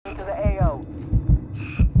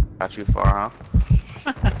Not too far,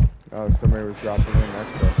 huh? Oh, somebody was dropping in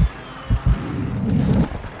next to us.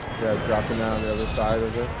 Yeah, dropping down on the other side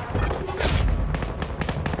of this.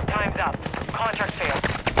 Time's up. Contract failed.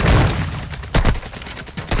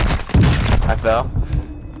 I fell.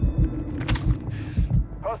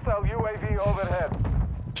 Hostile UAV overhead.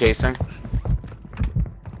 Chasing.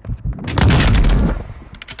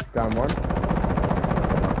 Down one.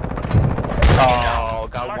 Oh,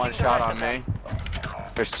 got one shot on me.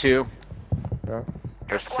 There's two. Yeah.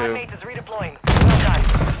 There's Squad two. mate is redeploying. Well done.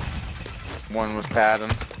 One was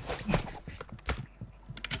padding.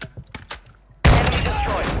 Enemy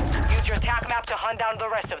destroyed. Use your attack map to hunt down the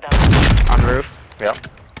rest of them. On the roof. Yep.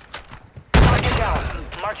 Target down.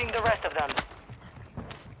 Marking the rest of them.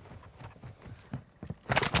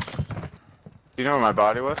 You know where my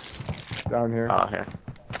body was? Down here. Oh, here.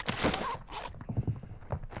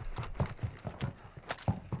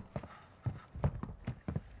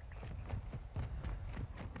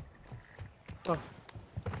 Oh.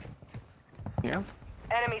 Yeah.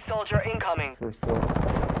 Enemy soldier incoming. First floor.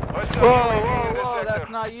 Hostile Whoa, UAV in whoa, this whoa, sector. that's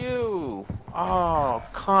not you. Oh,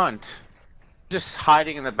 cunt. Just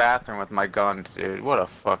hiding in the bathroom with my gun, dude. What a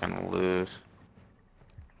fucking lose.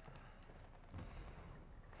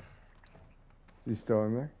 Is he still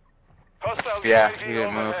in there? Hostile Yeah, UAV he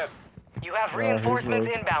didn't move. overhead. You have he's reinforcements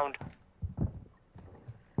moved. inbound.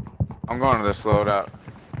 I'm going to this loadout.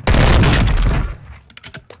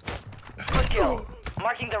 Good kill.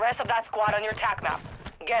 Marking the rest of that squad on your attack map.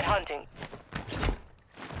 Get hunting.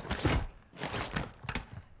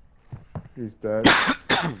 He's dead.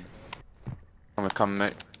 I'm gonna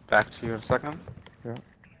come back to you in a second. Yeah.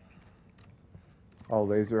 Oh,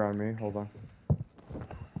 laser on me. Hold on.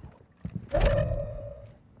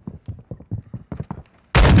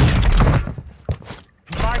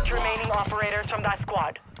 Mark remaining operators from that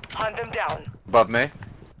squad. Hunt them down. Above me.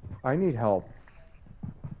 I need help.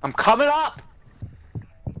 I'm coming up!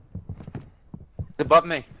 It's above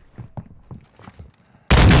me.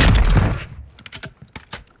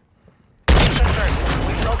 Confirmed.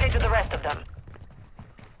 We've located the rest of them.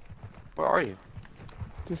 Where are you?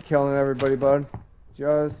 Just killing everybody, bud.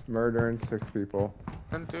 Just murdering 6 people.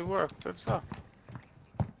 Didn't do work. Good stuff.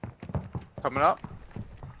 Coming up.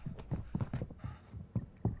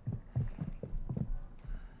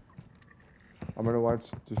 I'm gonna watch.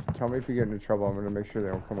 Just tell me if you get into trouble. I'm gonna make sure they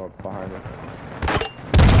don't come up behind us.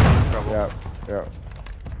 Trouble. Yeah, yeah.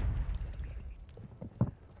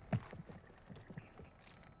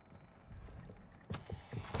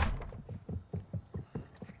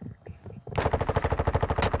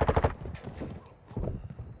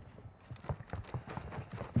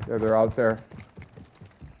 Yeah, they're out there.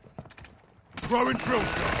 Throwing drill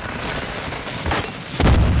shot.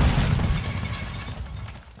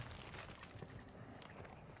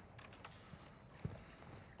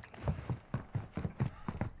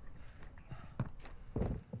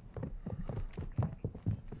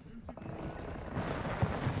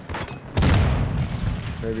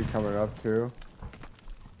 Maybe coming up too.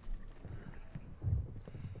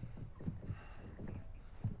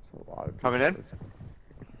 There's a lot of people. Coming in?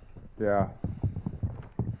 Yeah.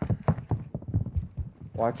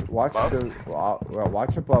 Watch Above? the well,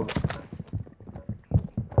 watch above.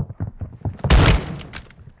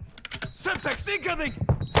 Semtex incoming!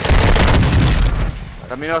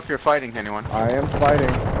 Let me know if you're fighting anyone. I am fighting.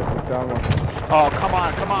 I put down one. Oh, come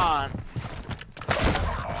on, come on!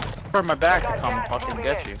 For my back to come fucking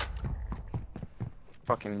get you.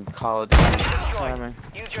 Fucking college. Destroyed.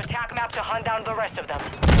 Use your attack map to hunt down the rest of them.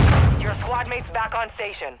 Your squad mates back on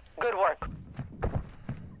station. Good work.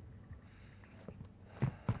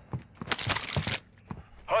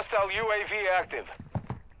 Hostile UAV active.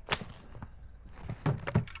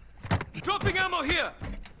 Dropping ammo here!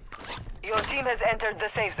 Your team has entered the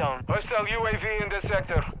safe zone. Hostile UAV in this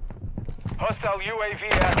sector. Hostile UAV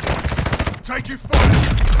active. Taking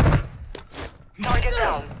fire! Target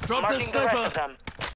down. Drop the Marking the rest sniper. of them.